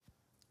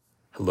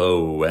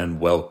Hello and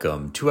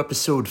welcome to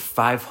episode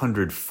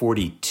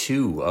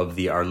 542 of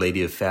the Our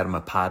Lady of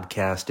Fatima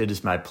podcast. It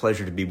is my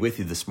pleasure to be with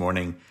you this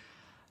morning.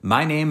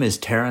 My name is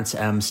Terrence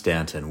M.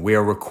 Stanton. We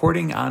are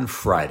recording on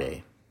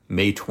Friday,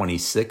 May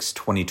 26,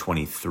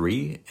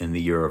 2023, in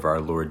the year of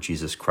our Lord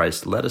Jesus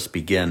Christ. Let us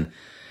begin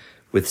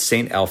with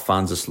St.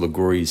 Alphonsus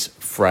Liguori's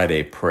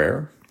Friday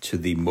prayer to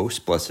the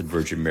Most Blessed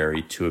Virgin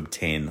Mary to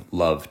obtain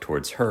love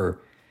towards her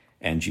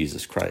and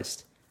Jesus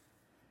Christ.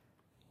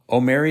 O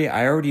Mary,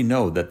 I already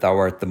know that thou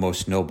art the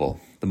most noble,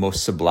 the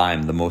most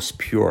sublime, the most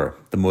pure,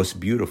 the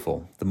most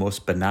beautiful, the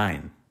most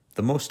benign,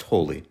 the most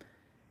holy,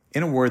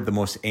 in a word, the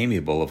most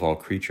amiable of all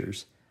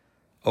creatures.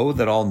 O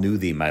that all knew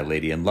thee, my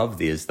lady, and loved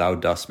thee as thou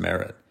dost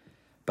merit.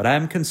 But I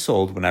am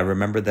consoled when I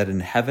remember that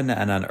in heaven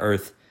and on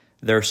earth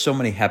there are so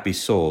many happy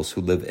souls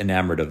who live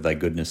enamored of thy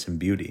goodness and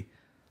beauty.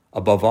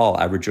 Above all,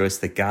 I rejoice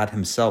that God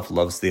himself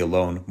loves thee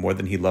alone more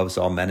than he loves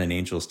all men and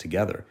angels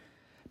together.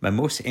 My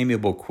most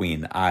amiable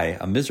queen, I,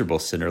 a miserable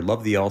sinner,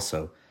 love thee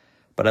also,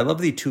 but I love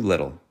thee too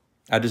little.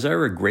 I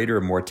desire a greater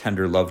and more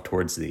tender love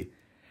towards thee,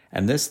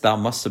 and this thou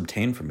must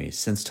obtain from me,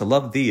 since to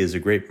love thee is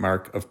a great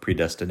mark of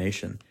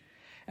predestination,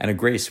 and a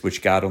grace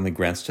which God only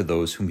grants to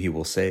those whom he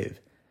will save.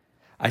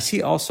 I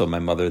see also, my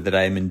mother, that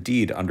I am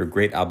indeed under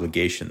great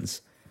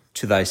obligations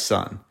to thy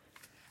Son.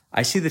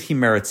 I see that he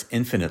merits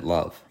infinite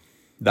love.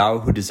 Thou,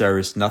 who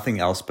desirest nothing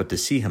else but to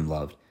see him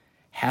loved,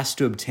 hast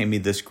to obtain me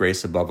this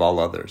grace above all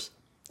others.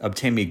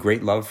 Obtain me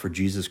great love for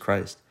Jesus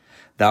Christ.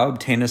 Thou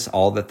obtainest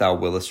all that thou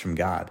willest from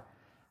God.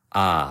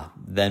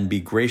 Then be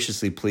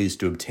graciously pleased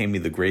to obtain me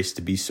the grace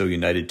to be so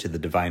united to the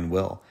divine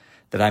will,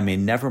 that I may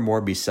never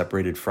more be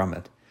separated from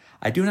it.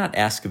 I do not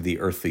ask of thee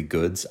earthly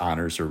goods,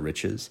 honors, or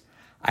riches.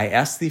 I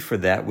ask thee for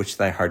that which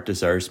thy heart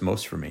desires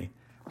most for me.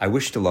 I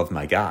wish to love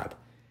my God.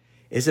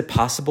 Is it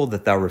possible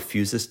that thou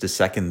refusest to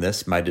second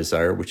this, my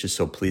desire, which is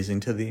so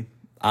pleasing to thee?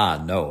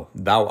 No,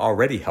 thou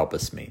already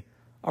helpest me.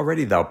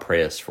 Already thou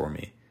prayest for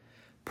me.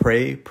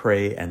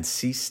 Pray, and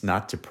cease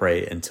not to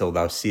pray until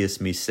thou seest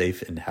me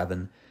safe in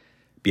heaven,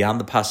 beyond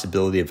the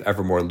possibility of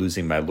evermore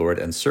losing my Lord,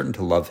 and certain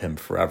to love him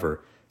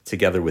forever,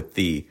 together with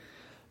thee,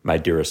 my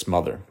dearest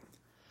mother.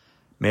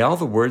 May all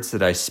the words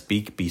that I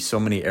speak be so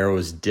many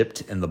arrows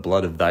dipped in the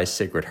blood of thy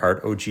sacred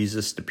heart, O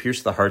Jesus, to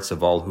pierce the hearts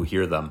of all who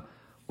hear them,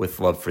 with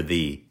love for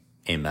thee.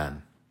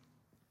 Amen.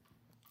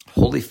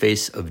 Holy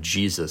Face of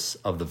Jesus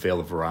of the Veil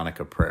of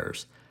Veronica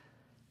prayers.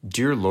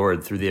 Dear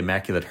Lord, through the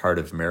Immaculate Heart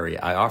of Mary,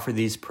 I offer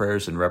these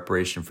prayers in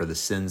reparation for the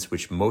sins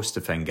which most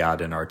offend God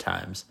in our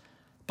times: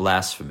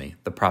 blasphemy,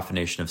 the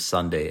profanation of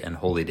Sunday and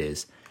holy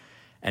days,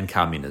 and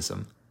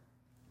communism.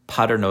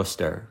 Pater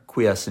noster,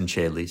 qui es in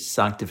caeli,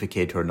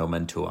 sanctificetur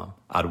nomen tuum,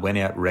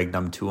 adveniat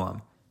regnum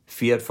tuum,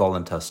 fiat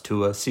voluntas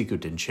tua,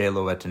 sicut in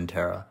cielo et in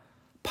terra.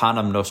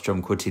 Panem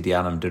nostrum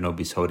quotidianum de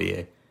nobis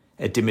hodie,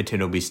 et dimitte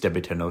nobis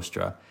debita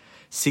nostra,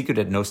 sicut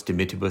et nos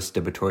dimittibus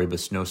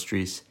debitoribus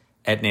nostris,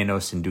 et ne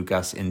nos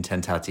inducas in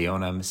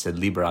tentationem, sed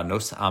libera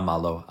nos a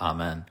malo.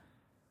 Amen.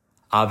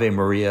 Ave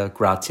Maria,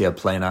 gratia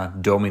plena,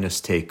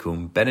 Dominus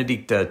tecum,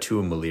 benedicta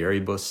tu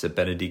mulieribus, et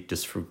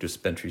benedictus fructus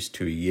ventris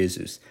tui,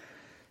 Iesus.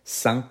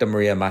 Sancta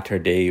Maria Mater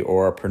Dei,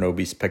 ora pro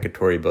nobis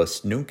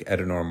peccatoribus, nunc et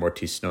in hora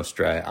mortis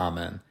nostrae.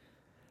 Amen.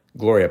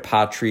 Gloria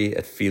Patri,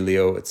 et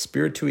Filio, et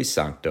Spiritui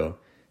Sancto,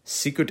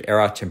 sicut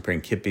erat in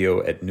principio,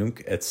 et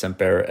nunc et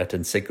semper, et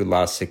in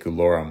saecula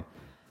saeculorum.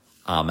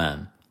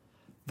 Amen.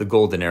 The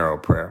Golden Arrow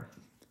Prayer.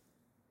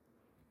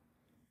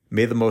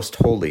 May the most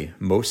holy,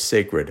 most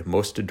sacred,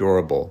 most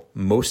adorable,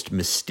 most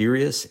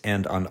mysterious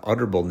and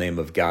unutterable name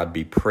of God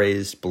be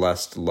praised,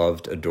 blessed,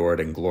 loved, adored,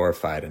 and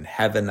glorified in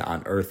heaven,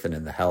 on earth, and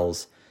in the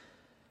hells,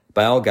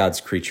 by all God's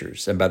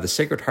creatures, and by the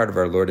Sacred Heart of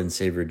our Lord and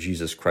Savior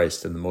Jesus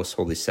Christ in the most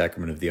holy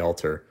sacrament of the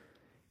altar.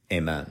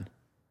 Amen.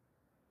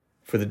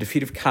 For the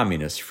defeat of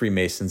communists,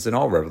 Freemasons, and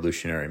all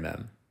revolutionary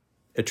men.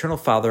 Eternal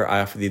Father,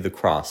 I offer thee the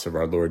cross of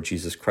our Lord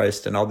Jesus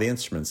Christ and all the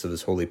instruments of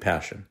his holy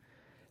passion,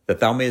 that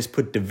thou mayest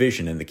put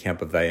division in the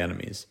camp of thy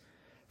enemies.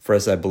 For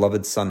as thy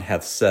beloved Son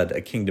hath said,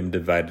 a kingdom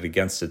divided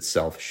against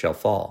itself shall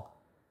fall.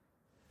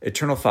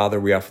 Eternal Father,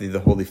 we offer thee the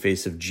holy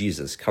face of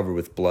Jesus, covered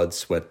with blood,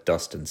 sweat,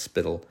 dust, and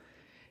spittle,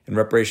 in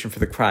reparation for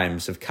the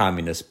crimes of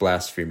communists,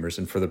 blasphemers,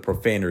 and for the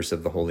profaners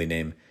of the holy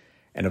name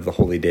and of the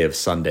holy day of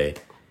Sunday.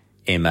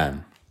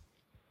 Amen.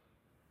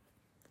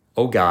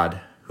 O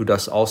God, who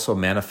dost also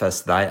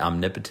manifest thy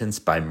omnipotence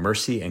by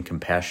mercy and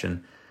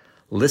compassion,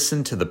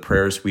 listen to the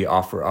prayers we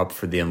offer up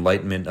for the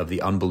enlightenment of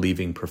the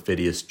unbelieving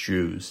perfidious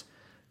Jews,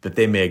 that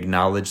they may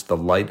acknowledge the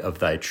light of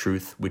thy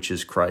truth, which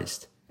is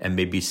Christ, and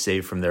may be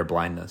saved from their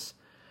blindness.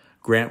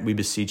 Grant, we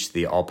beseech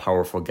thee,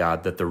 all-powerful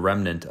God, that the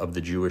remnant of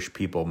the Jewish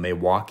people may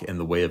walk in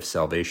the way of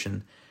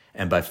salvation,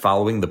 and by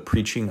following the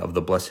preaching of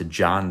the blessed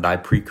John, thy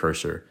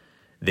precursor,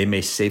 they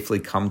may safely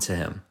come to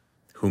him,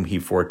 whom he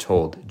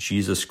foretold,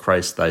 Jesus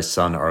Christ, thy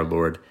Son, our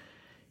Lord.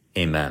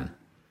 Amen.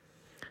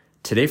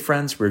 Today,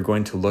 friends, we're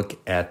going to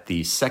look at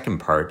the second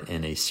part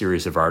in a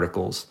series of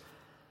articles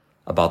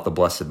about the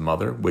Blessed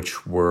Mother,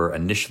 which were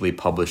initially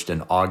published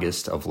in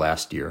August of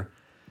last year.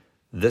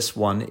 This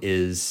one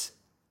is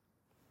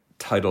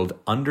titled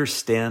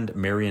Understand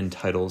Marian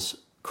Titles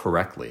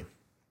Correctly.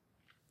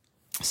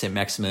 St.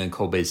 Maximilian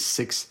Kolbe's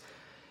 6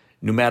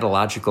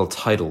 Pneumatological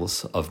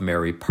Titles of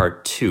Mary,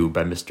 Part 2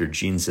 by Mr.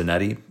 Gene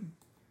Zannetti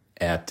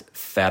at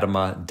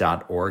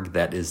fatima.org.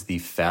 That is the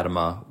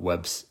Fatima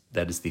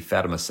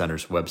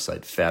Center's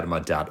website,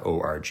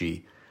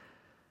 fatima.org.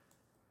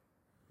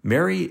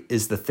 Mary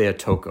is the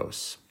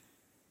Theotokos.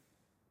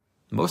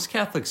 Most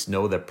Catholics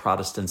know that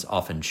Protestants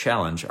often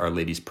challenge Our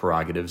Lady's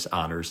prerogatives,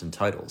 honors, and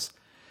titles.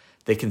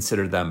 They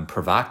consider them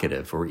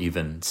provocative or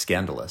even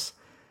scandalous.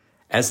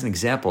 As an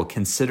example,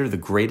 consider the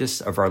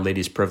greatest of Our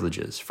Lady's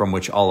privileges, from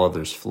which all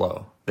others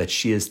flow, that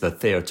she is the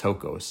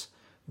Theotokos,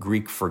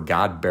 Greek for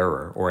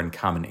God-bearer, or in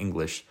common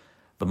English,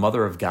 the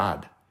Mother of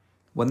God.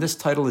 When this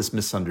title is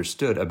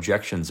misunderstood,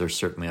 objections are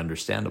certainly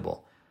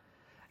understandable.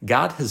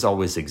 God has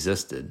always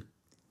existed.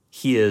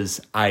 He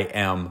is I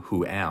am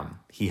who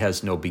am. He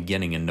has no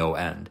beginning and no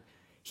end.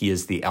 He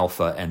is the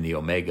Alpha and the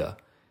Omega.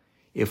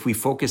 If we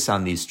focus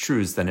on these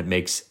truths, then it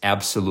makes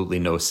absolutely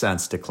no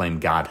sense to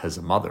claim God has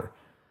a mother.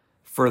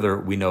 Further,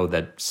 we know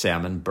that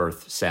salmon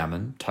birth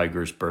salmon,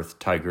 tigers birth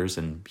tigers,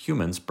 and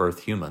humans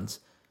birth humans.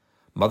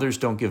 Mothers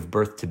don't give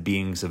birth to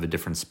beings of a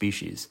different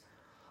species.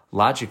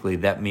 Logically,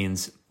 that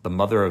means the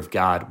Mother of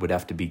God would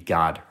have to be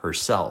God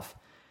herself.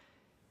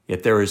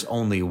 Yet there is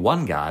only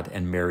one God,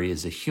 and Mary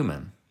is a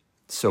human.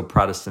 So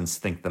Protestants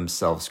think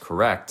themselves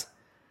correct,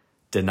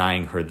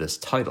 denying her this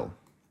title.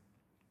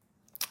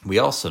 We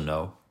also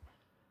know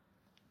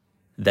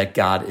that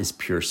God is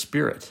pure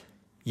spirit.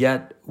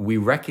 Yet we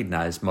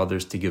recognize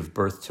mothers to give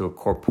birth to a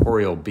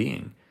corporeal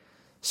being.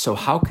 So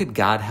how could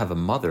God have a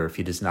mother if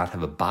he does not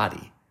have a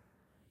body?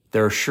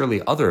 There are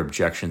surely other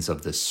objections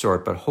of this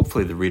sort, but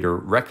hopefully the reader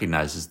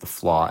recognizes the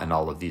flaw in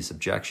all of these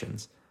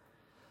objections.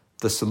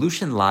 The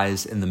solution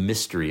lies in the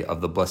mystery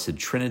of the Blessed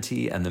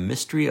Trinity and the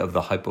mystery of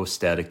the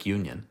hypostatic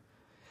union.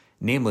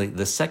 Namely,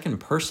 the second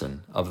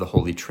person of the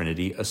Holy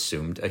Trinity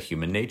assumed a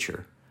human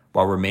nature,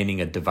 while remaining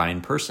a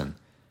divine person,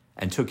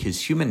 and took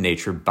his human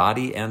nature,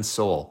 body and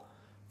soul,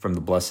 from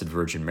the Blessed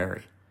Virgin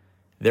Mary.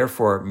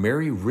 Therefore,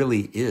 Mary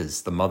really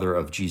is the mother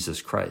of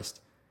Jesus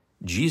Christ.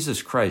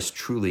 Jesus Christ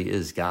truly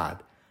is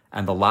God,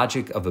 and the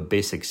logic of a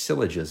basic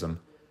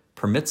syllogism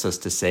permits us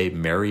to say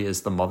Mary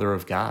is the mother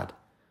of God.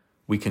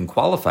 We can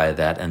qualify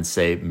that and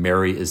say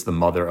Mary is the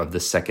mother of the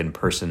second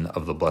person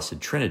of the Blessed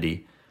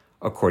Trinity,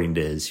 according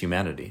to his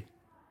humanity.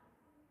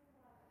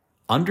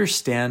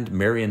 Understand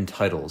Marian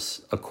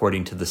titles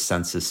according to the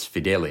sensus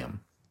fidelium.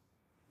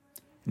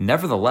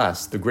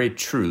 Nevertheless, the great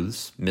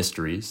truths,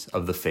 mysteries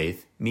of the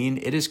faith mean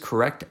it is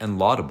correct and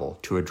laudable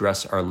to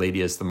address Our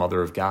Lady as the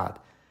Mother of God.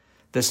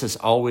 This has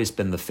always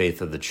been the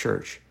faith of the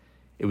Church.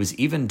 It was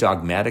even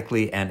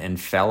dogmatically and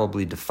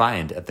infallibly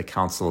defined at the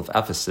Council of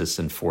Ephesus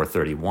in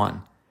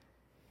 431.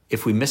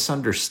 If we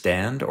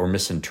misunderstand or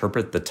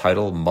misinterpret the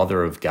title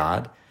Mother of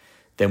God,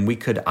 then we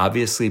could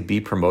obviously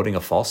be promoting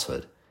a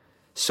falsehood.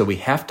 So we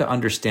have to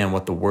understand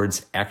what the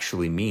words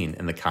actually mean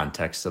in the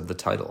context of the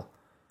title.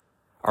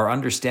 Our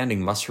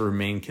understanding must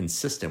remain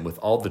consistent with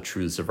all the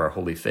truths of our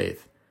holy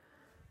faith.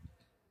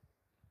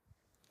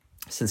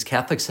 Since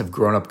Catholics have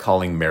grown up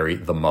calling Mary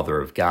the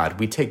Mother of God,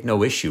 we take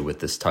no issue with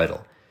this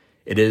title.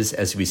 It is,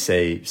 as we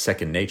say,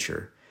 second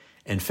nature.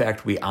 In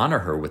fact, we honor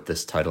her with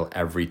this title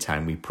every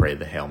time we pray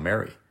the Hail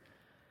Mary.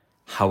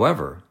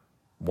 However,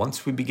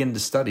 once we begin to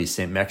study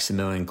St.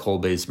 Maximilian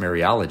Kolbe's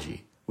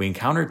Mariology, we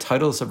encounter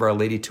titles of Our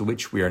Lady to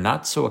which we are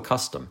not so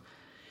accustomed,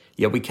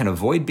 yet we can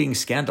avoid being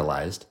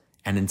scandalized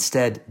and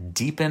instead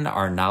deepen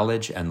our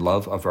knowledge and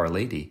love of Our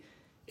Lady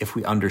if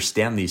we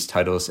understand these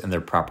titles in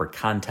their proper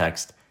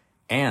context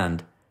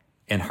and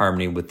in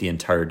harmony with the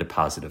entire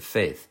deposit of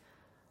faith.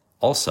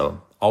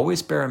 Also,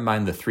 always bear in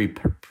mind the three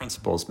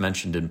principles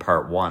mentioned in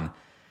Part 1,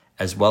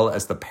 as well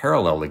as the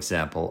parallel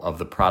example of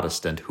the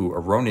Protestant who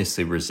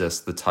erroneously resists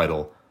the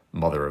title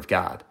Mother of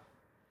God.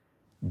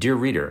 Dear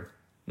reader,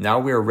 now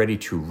we are ready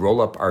to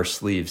roll up our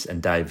sleeves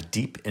and dive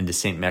deep into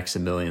St.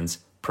 Maximilian's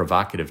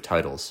provocative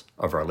titles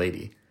of Our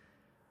Lady.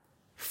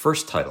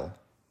 First title,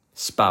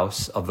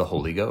 Spouse of the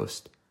Holy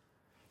Ghost.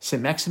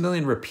 St.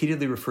 Maximilian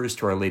repeatedly refers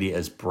to Our Lady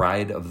as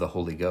Bride of the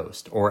Holy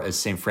Ghost, or as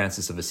St.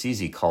 Francis of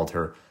Assisi called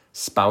her,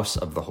 Spouse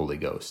of the Holy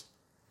Ghost.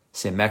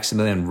 St.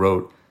 Maximilian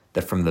wrote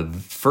that from the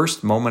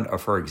first moment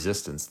of her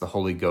existence, the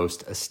Holy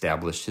Ghost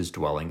established his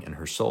dwelling in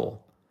her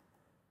soul.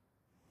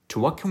 To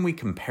what can we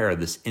compare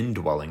this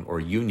indwelling or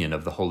union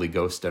of the Holy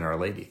Ghost and Our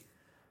Lady?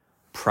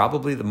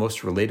 Probably the most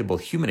relatable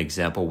human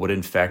example would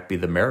in fact be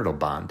the marital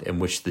bond in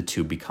which the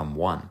two become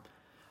one.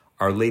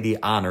 Our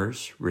Lady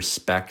honors,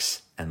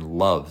 respects, and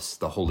loves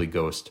the Holy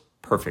Ghost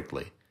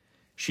perfectly.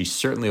 She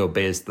certainly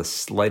obeys the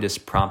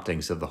slightest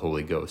promptings of the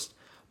Holy Ghost,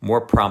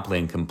 more promptly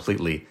and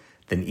completely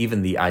than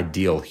even the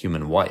ideal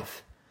human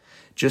wife.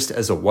 Just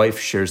as a wife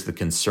shares the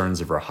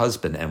concerns of her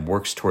husband and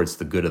works towards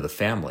the good of the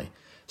family,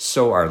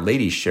 so Our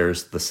Lady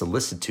shares the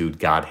solicitude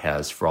God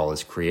has for all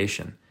his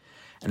creation.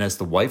 And as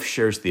the wife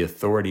shares the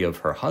authority of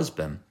her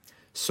husband,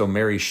 so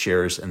Mary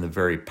shares in the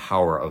very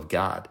power of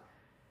God.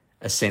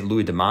 As St.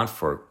 Louis de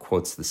Montfort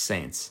quotes the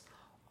saints,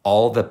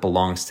 All that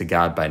belongs to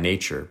God by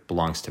nature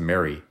belongs to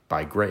Mary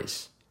by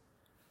grace.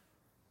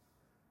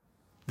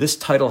 This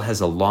title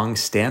has a long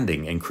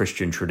standing in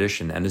Christian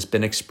tradition and has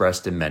been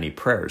expressed in many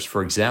prayers.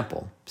 For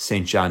example,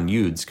 St. John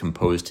Eudes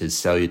composed his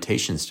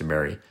Salutations to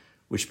Mary,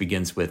 which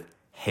begins with,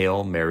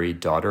 Hail Mary,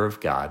 Daughter of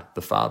God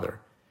the Father.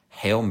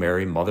 Hail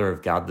Mary, Mother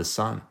of God the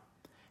Son.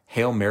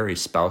 Hail Mary,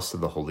 Spouse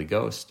of the Holy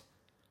Ghost.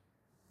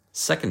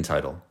 Second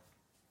title,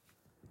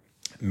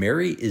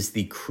 Mary is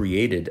the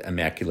created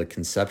Immaculate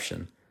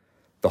Conception.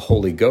 The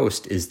Holy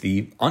Ghost is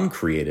the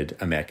uncreated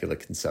Immaculate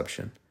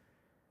Conception.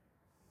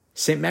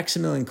 St.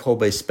 Maximilian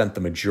Kolbe spent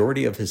the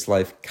majority of his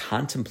life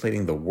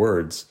contemplating the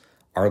words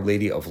Our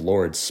Lady of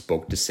Lourdes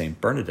spoke to St.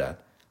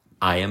 Bernadette,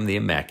 I am the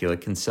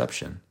Immaculate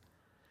Conception.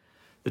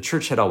 The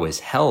Church had always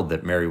held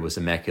that Mary was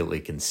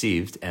immaculately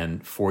conceived,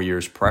 and 4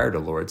 years prior to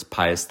Lourdes,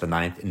 Pius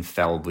IX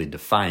infallibly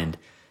defined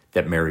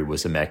that Mary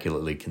was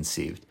immaculately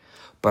conceived.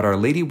 But Our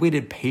Lady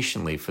waited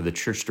patiently for the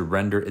Church to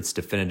render its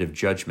definitive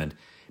judgment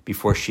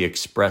before she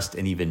expressed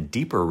an even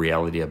deeper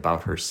reality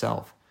about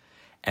herself.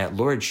 At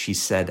Lourdes, she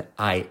said,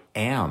 I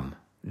am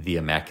the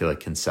Immaculate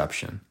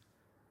Conception.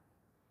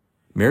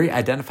 Mary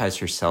identifies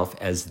herself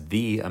as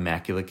the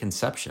Immaculate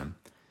Conception.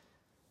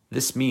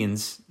 This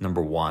means,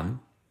 number one,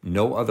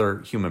 no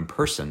other human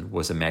person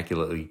was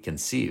immaculately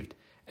conceived,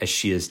 as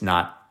she is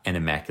not an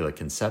Immaculate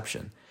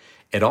Conception.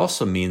 It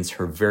also means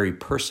her very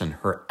person,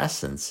 her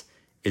essence,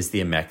 is the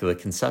Immaculate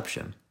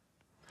Conception.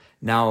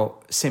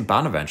 Now, St.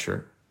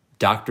 Bonaventure,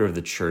 doctor of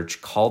the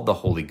Church, called the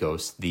Holy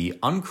Ghost the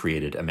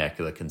uncreated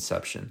Immaculate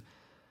Conception.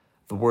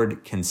 The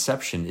word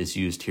conception is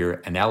used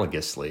here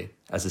analogously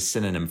as a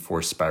synonym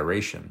for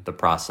spiration, the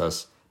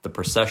process, the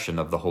procession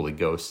of the Holy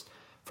Ghost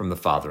from the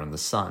Father and the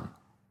Son.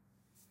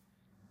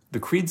 The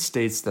Creed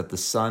states that the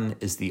Son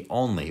is the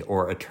only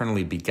or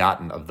eternally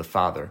begotten of the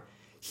Father.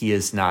 He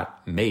is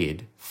not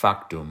made,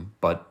 factum,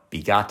 but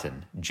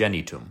begotten,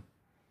 genitum.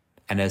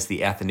 And as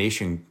the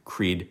Athanasian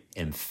Creed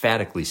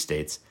emphatically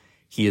states,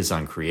 he is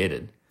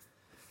uncreated.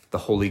 The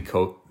Holy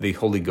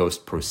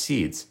Ghost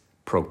proceeds,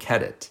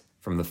 procedit,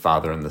 from the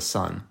Father and the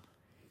Son.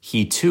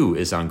 He too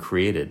is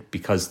uncreated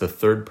because the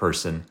third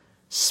person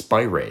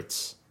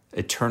spirates,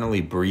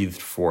 eternally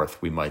breathed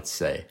forth, we might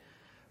say,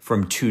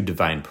 from two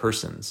divine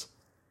persons.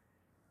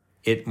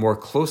 It more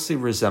closely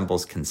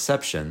resembles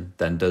conception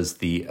than does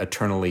the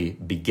eternally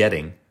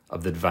begetting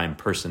of the divine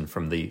person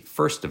from the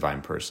first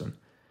divine person.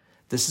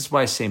 This is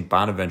why St.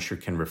 Bonaventure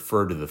can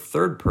refer to the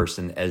third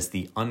person as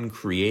the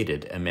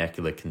uncreated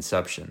Immaculate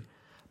Conception,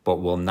 but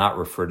will not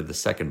refer to the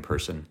second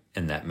person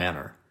in that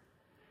manner.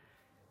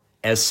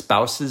 As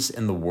spouses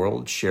in the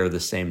world share the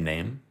same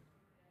name,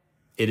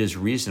 it is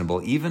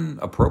reasonable, even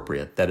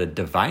appropriate, that a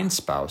divine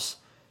spouse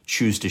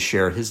choose to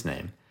share his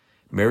name.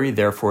 Mary,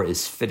 therefore,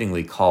 is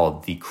fittingly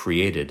called the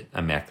created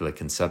Immaculate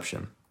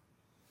Conception.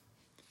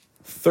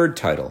 Third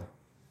title,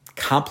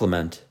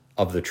 Complement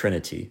of the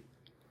Trinity.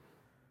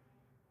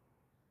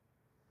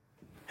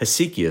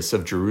 Hesychius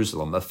of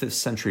Jerusalem, a 5th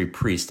century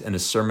priest, in a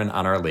sermon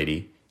on Our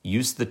Lady,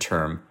 used the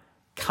term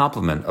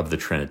complement of the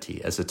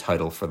Trinity as a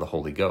title for the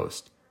Holy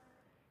Ghost.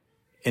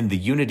 In the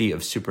unity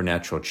of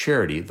supernatural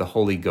charity, the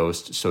Holy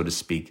Ghost, so to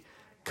speak,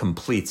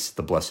 completes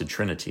the Blessed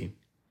Trinity.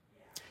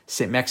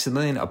 St.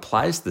 Maximilian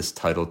applies this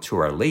title to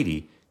Our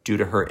Lady due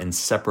to her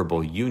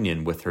inseparable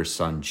union with her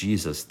Son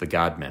Jesus, the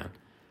God-man.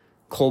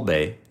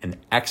 Kolbe, an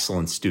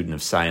excellent student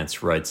of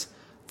science, writes,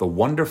 the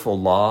wonderful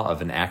law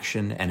of an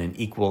action and an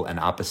equal and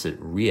opposite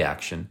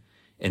reaction,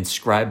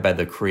 inscribed by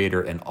the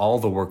Creator in all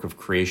the work of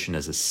creation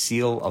as a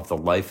seal of the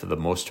life of the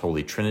Most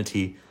Holy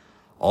Trinity,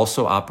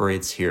 also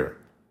operates here.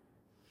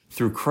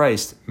 Through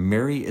Christ,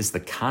 Mary is the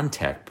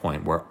contact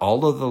point where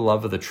all of the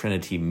love of the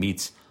Trinity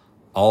meets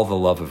all the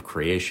love of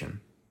creation.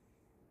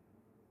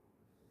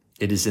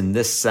 It is in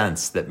this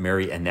sense that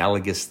Mary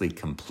analogously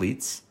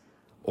completes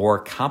or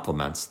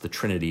complements the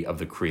Trinity of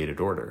the created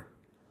order.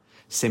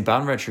 St.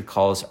 Bonaventure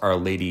calls Our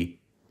Lady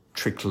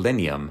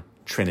Triclinium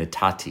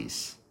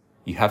Trinitatis.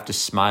 You have to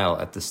smile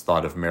at this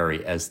thought of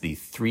Mary as the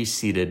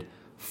three-seated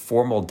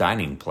formal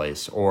dining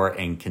place, or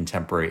in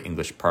contemporary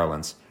English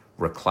parlance,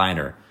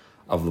 recliner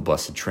of the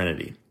Blessed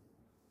Trinity.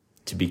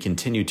 To be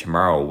continued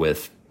tomorrow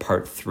with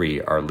Part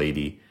 3, Our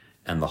Lady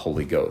and the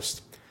Holy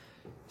Ghost.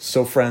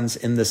 So friends,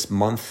 in this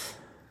month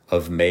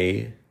of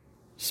May,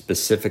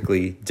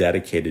 specifically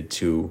dedicated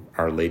to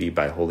Our Lady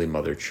by Holy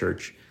Mother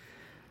Church,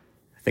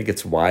 I think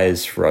it's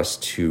wise for us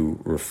to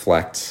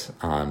reflect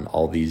on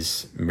all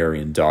these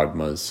Marian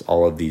dogmas,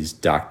 all of these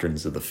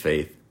doctrines of the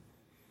faith,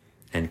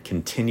 and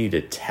continue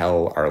to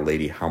tell Our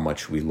Lady how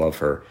much we love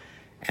her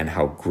and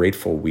how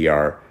grateful we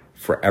are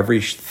for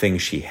everything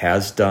she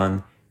has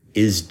done,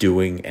 is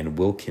doing, and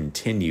will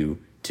continue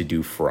to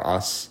do for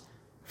us,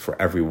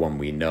 for everyone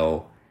we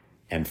know,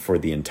 and for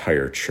the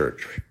entire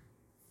church.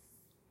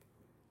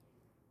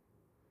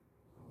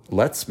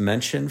 Let's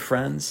mention,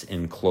 friends,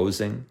 in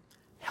closing,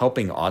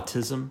 Helping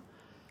Autism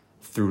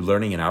through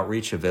learning and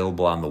outreach,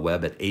 available on the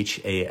web at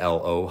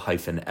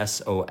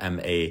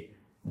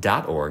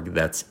halo-soma.org.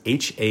 That's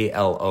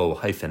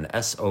halo-soma.org.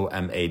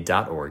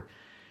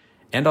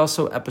 and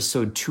also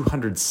episode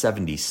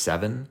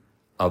 277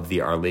 of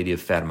the Our Lady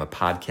of Fatima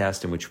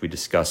podcast, in which we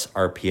discuss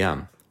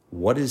RPM.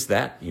 What is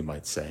that, you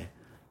might say?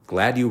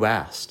 Glad you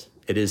asked.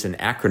 It is an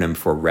acronym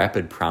for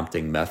Rapid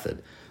Prompting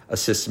Method, a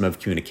system of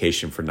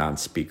communication for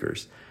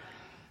non-speakers.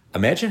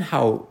 Imagine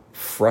how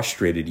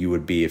frustrated you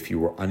would be if you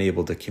were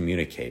unable to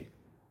communicate.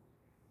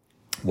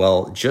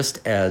 Well,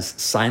 just as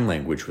sign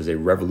language was a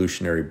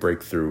revolutionary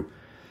breakthrough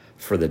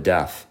for the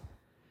deaf,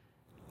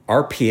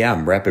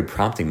 RPM, Rapid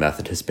Prompting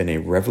Method, has been a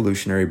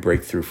revolutionary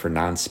breakthrough for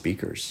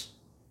non-speakers,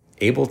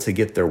 able to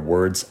get their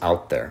words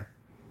out there,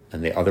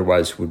 and they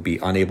otherwise would be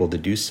unable to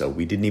do so.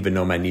 We didn't even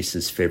know my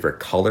niece's favorite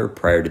color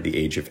prior to the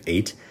age of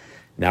 8.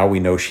 Now we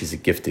know she's a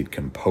gifted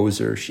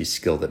composer. She's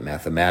skilled at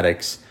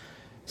mathematics,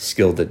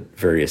 skilled at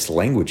various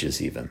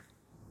languages even.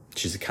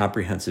 She's a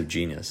comprehensive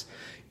genius.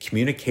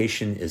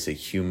 Communication is a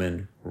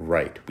human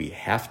right. We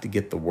have to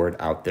get the word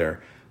out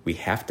there. We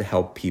have to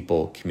help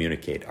people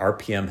communicate.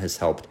 RPM has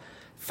helped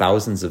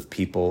thousands of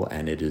people,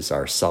 and it is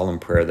our solemn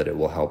prayer that it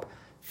will help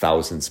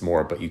thousands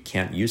more. But you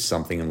can't use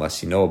something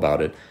unless you know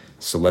about it.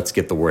 So let's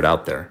get the word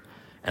out there.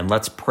 And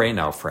let's pray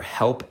now for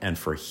help and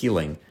for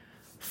healing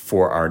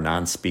for our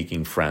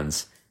non-speaking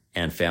friends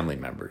and family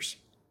members.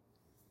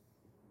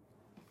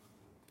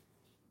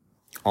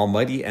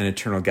 Almighty and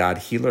eternal God,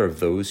 healer of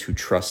those who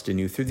trust in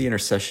you, through the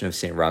intercession of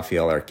St.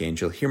 Raphael,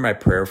 Archangel, hear my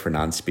prayer for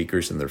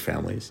non-speakers and their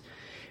families.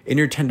 In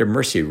your tender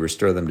mercy,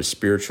 restore them to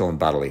spiritual and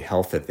bodily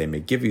health, that they may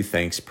give you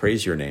thanks,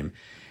 praise your name,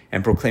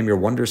 and proclaim your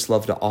wondrous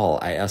love to all.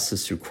 I ask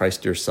this through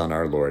Christ, your Son,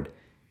 our Lord.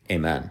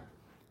 Amen.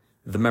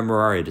 The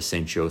Memorare to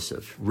St.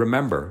 Joseph.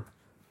 Remember,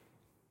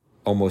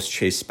 O most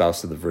chaste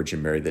spouse of the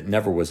Virgin Mary, that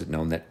never was it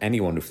known that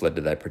anyone who fled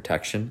to thy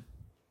protection,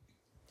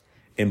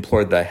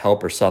 implored thy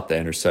help, or sought thy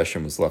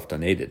intercession was left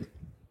unaided.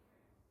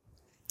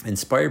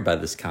 Inspired by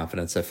this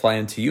confidence, I fly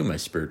unto you, my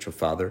spiritual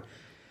Father,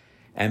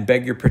 and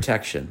beg your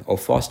protection. O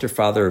foster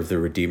Father of the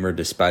Redeemer,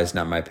 despise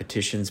not my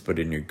petitions, but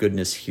in your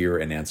goodness hear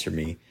and answer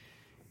me.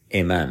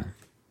 Amen.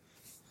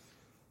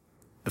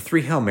 The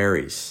three Hail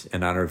Marys,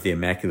 in honor of the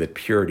Immaculate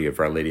Purity of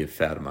Our Lady of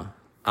Fatima.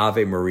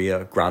 Ave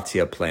Maria,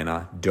 gratia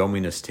plena,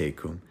 Dominus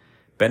tecum,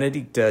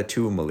 benedicta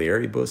tu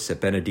mulieribus, et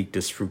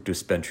benedictus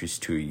fructus ventris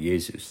tui,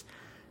 Iesus.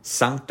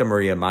 Sancta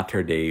Maria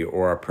Mater Dei,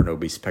 ora pro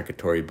nobis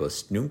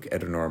peccatoribus, nunc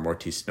et in hora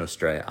mortis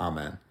nostrae.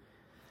 Amen.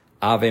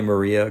 Ave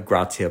Maria,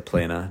 gratia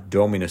plena,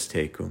 Dominus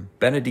tecum,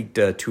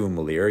 benedicta tu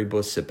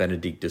mulieribus, et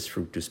benedictus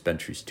fructus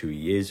ventris tui,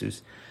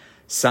 Iesus.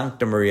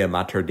 Sancta Maria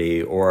Mater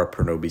Dei, ora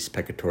pro nobis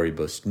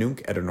peccatoribus,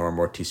 nunc et in hora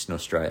mortis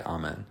nostrae.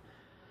 Amen.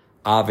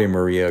 Ave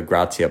Maria,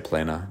 gratia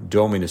plena,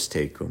 Dominus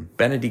tecum,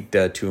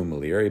 benedicta tu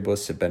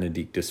mulieribus, et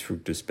benedictus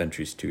fructus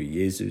ventris tui,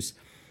 Iesus.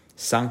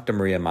 Sancta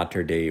Maria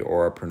Mater Dei,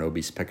 ora pro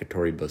nobis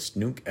peccatoribus,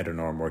 nunc et in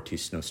hora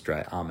mortis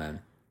nostrae.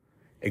 Amen.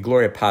 A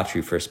Gloria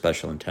Patri for a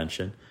special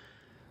intention.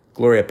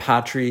 Gloria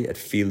Patri et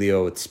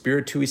Filio et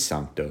Spiritui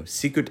Sancto,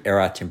 sicut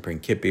erat in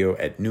principio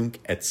et nunc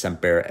et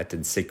semper et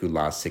in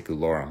saecula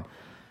saeculorum.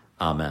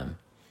 Amen.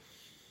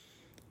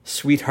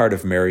 Sweetheart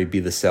of Mary,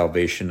 be the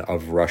salvation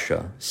of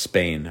Russia,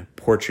 Spain,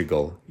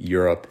 Portugal,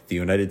 Europe, the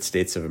United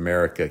States of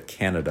America,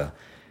 Canada,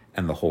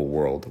 and the whole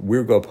world.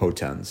 Virgo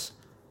potens,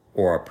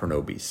 ora pro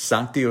nobis.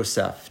 Sancti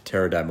Joseph,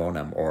 terra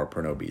daemonem, ora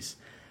pro nobis.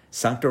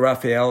 Sancto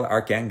Raphael,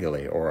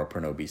 archangele, ora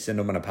pro nobis. In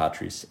nomine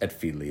Patris et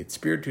Filii et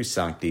Spiritus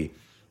Sancti.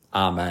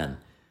 Amen.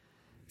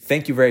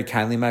 Thank you very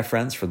kindly, my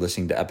friends, for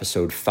listening to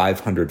episode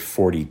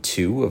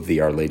 542 of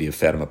the Our Lady of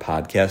Fatima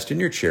podcast. In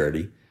your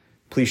charity,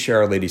 please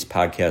share Our Lady's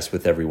podcast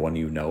with everyone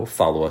you know.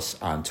 Follow us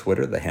on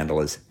Twitter. The handle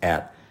is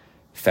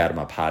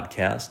 @Fatima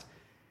Podcast.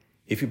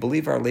 If you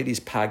believe Our Lady's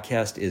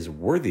podcast is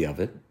worthy of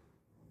it,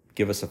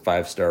 give us a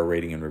 5-star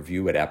rating and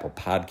review at Apple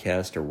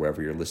Podcast or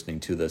wherever you're listening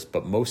to this.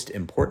 But most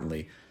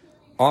importantly,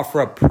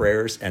 offer up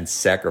prayers and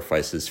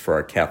sacrifices for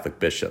our Catholic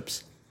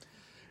bishops.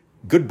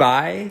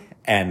 Goodbye,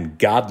 and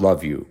God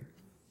love you.